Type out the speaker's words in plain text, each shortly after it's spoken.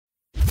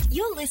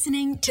You're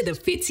listening to the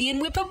Fitzy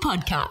and Whipper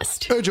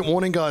podcast. Urgent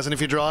warning, guys, and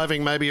if you're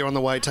driving, maybe you're on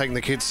the way taking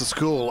the kids to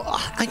school.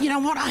 You know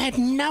what? I had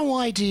no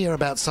idea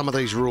about some of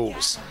these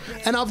rules.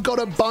 And I've got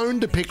a bone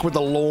to pick with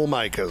the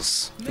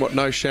lawmakers. What,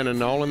 no Shannon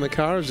Knoll in the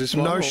car? Is this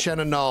one? No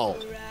Shannon Knoll.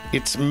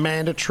 It's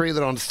mandatory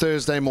that on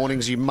Thursday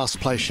mornings you must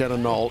play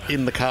Shannon Knoll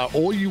in the car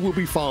or you will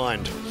be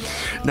fined.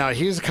 Now,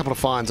 here's a couple of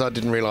fines I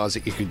didn't realise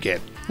that you could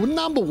get. Well,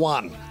 number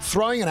one,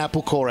 throwing an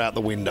apple core out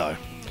the window.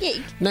 Yeah.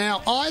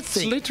 Now, I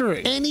think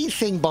littering.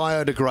 anything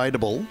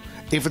biodegradable,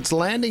 if it's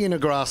landing in a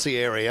grassy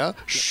area,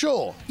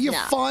 sure, you're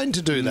fine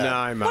to do that.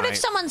 No, mate. What if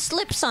someone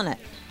slips on it?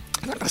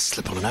 I'm not going to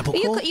slip on an apple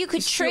core. You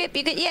could trip.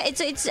 You could. Yeah,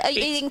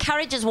 it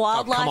encourages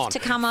wildlife to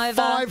come over.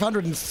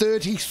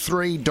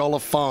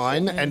 $533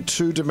 fine and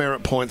 2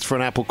 demerit points for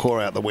an apple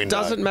core out the window.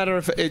 Doesn't matter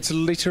if it's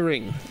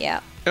littering. Yeah.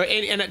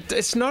 And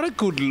it's not a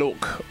good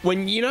look.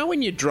 When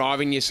you're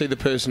driving, you see the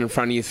person in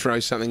front of you throw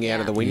something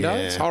out of the window.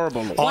 Yeah. It's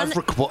horrible.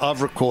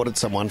 I've recorded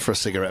someone for a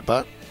cigarette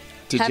butt.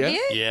 Did Have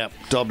you? Yeah,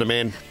 dobbed them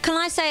in. Can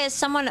I say, as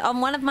someone on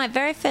one of my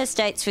very first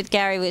dates with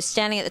Gary, we were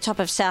standing at the top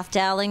of South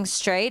Dowling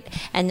Street,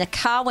 and the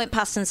car went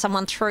past, and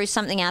someone threw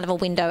something out of a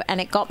window,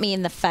 and it got me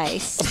in the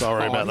face.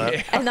 Sorry about that.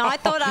 Yeah. And I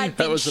thought I'd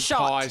been That was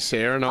shot. a pie,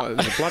 Sarah, and it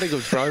was a bloody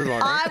good throw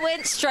like I that.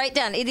 went straight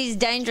down. It is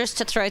dangerous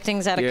to throw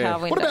things out of Yeah. car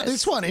windows. What about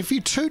this one? If you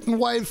toot and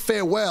wave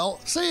farewell,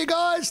 see you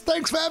guys,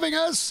 thanks for having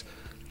us.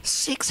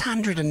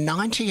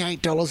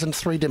 $698 and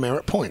 3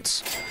 demerit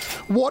points.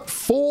 What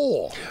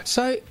for?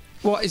 So,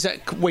 what is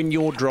that when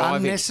you're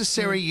driving?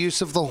 Unnecessary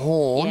use of the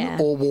horn Yeah.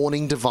 or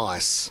warning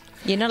device.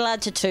 You're not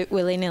allowed to toot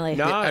willy-nilly.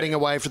 No. Adding a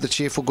wave for the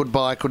cheerful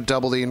goodbye could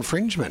double the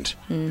infringement,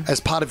 as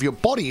part of your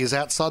body is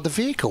outside the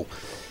vehicle.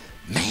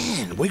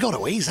 Man, we got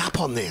to ease up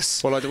on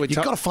this. Well, You've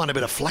got to find a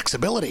bit of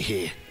flexibility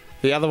here.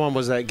 The other one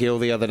was that girl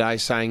the other day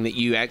saying that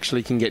you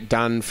actually can get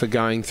done for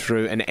going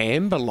through an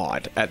amber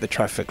light at the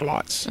traffic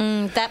lights.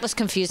 That was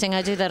confusing.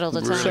 I do that all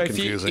the time. So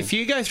confusing. if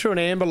you go through an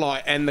amber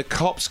light and the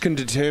cops can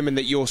determine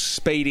that you're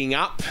speeding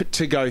up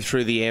to go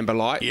through the amber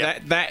light,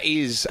 Yep. that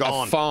is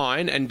Gone. a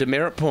fine and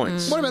demerit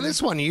points. What about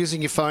this one?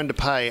 Using your phone to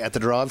pay at the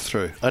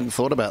drive-through. I hadn't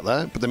thought about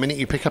that, but the minute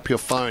you pick up your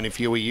phone, if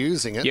you were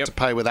using it Yep. to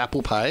pay with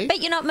Apple Pay,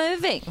 But you're not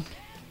moving.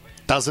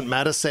 doesn't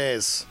matter,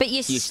 says. But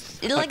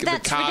like the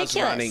that's car's ridiculous.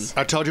 running.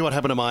 I told you what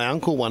happened to my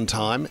uncle one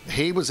time.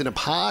 He was in a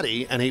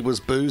party and he was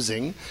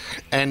boozing,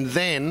 and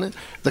then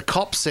the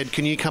cop said,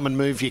 "Can you come and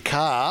move your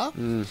car?"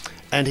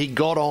 And he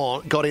got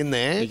in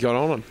there. He got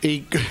on him.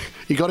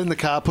 He got in the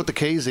car, put the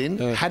keys in,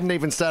 hadn't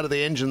even started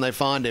the engine. They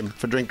fined him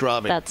for drink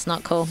driving. That's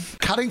not cool.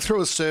 Cutting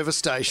through a service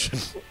station.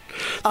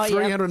 Oh,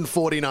 yeah.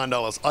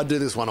 $349. I do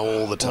this one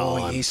all the time.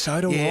 Oh, yeah,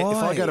 so do If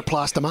I. I go to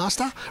Plaster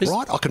Master,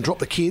 right, I can drop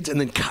the kids and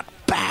then cut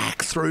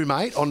back through,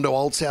 mate, onto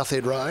Old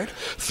Southhead Road,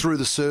 through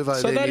the servo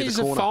So there that near is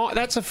the a corner. fine.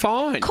 That's a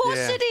fine. Of course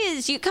Yeah. it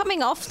is. You're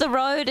coming off the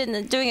road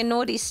and doing a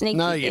naughty, sneaky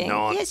No, thing. you're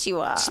not. Yes, you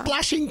are.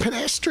 Splashing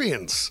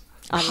pedestrians.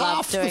 I love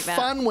Half the doing that.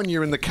 fun when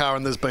you're in the car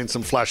and there's been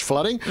some flash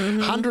flooding.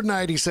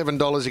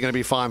 $187, you're going to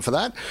be fined for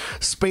that.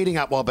 Speeding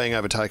up while being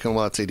overtaken,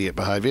 well, that's idiot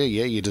behaviour.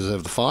 Yeah, you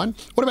deserve the fine.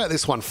 What about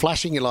this one?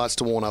 Flashing your lights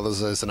to warn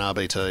others there's an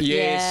RBT.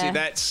 Yeah,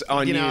 Yeah. see,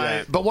 I knew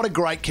that. But what a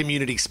great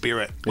community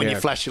spirit when Yeah.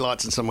 you flash your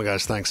lights and someone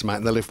goes, "Thanks, mate,"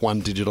 and they lift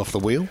one digit off the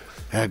wheel.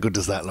 How good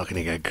does that look? And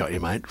you go, "Got you,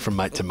 mate," from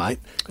mate to mate.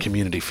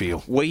 Community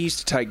feel. We used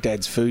to take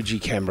Dad's Fuji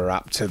camera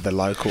up to the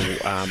local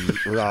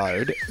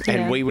road,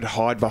 and Yeah. we would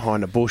hide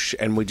behind a bush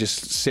and we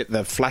just set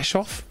the flash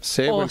off.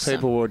 See when Awesome.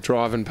 people were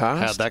driving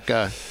past. How'd that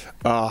go?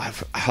 Oh,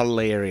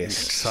 hilarious!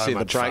 So See the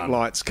much brake fun.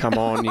 lights come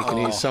on. You can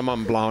hear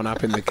someone blowing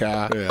up in the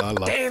car. Yeah, I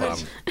love Damn fun.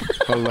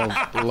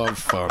 it. I love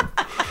fun.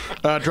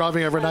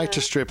 Driving over a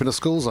nature strip in a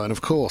school zone, of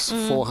course,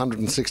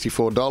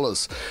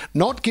 $464.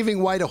 Not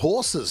giving way to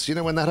horses, you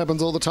know when that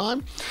happens all the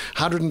time?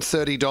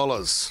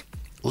 $130.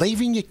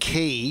 Leaving your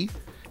key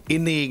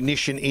in the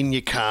ignition in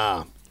your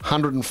car,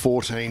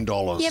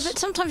 $114. Yeah, but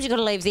sometimes you've got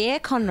to leave the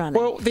aircon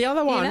running. Well, the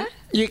other one,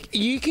 know?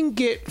 you can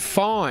get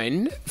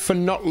fined for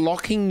not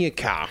locking your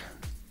car.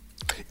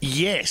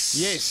 Yes.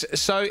 Yes.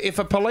 So if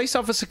a police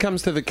officer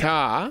comes to the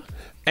car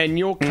and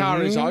your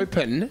car is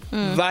open,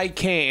 they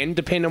can,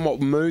 depending on what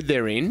mood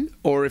they're in,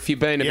 or if you're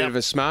being a bit Yep. of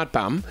a smart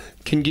bum,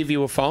 can give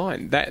you a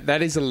fine.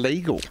 That is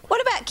illegal.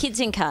 What about kids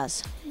in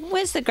cars?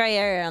 Where's the grey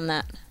area on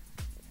that?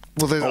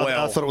 Well,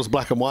 I thought it was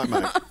black and white,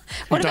 mate.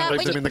 What don't about leave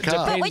when them you, in the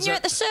car. But when you're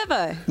at the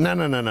servo?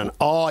 No.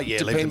 Oh, yeah, leave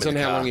them Depends in on the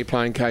how car. long you're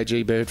playing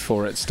KG Bird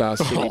for at Star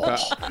City,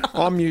 but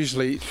I'm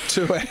usually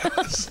 2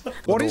 hours.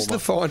 What is the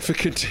fine for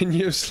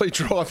continuously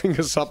driving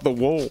us up the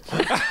wall?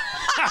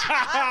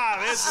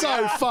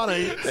 So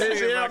funny.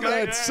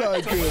 That's so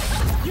good.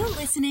 You're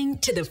listening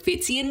to the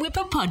Fitzy and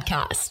Whipper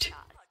podcast.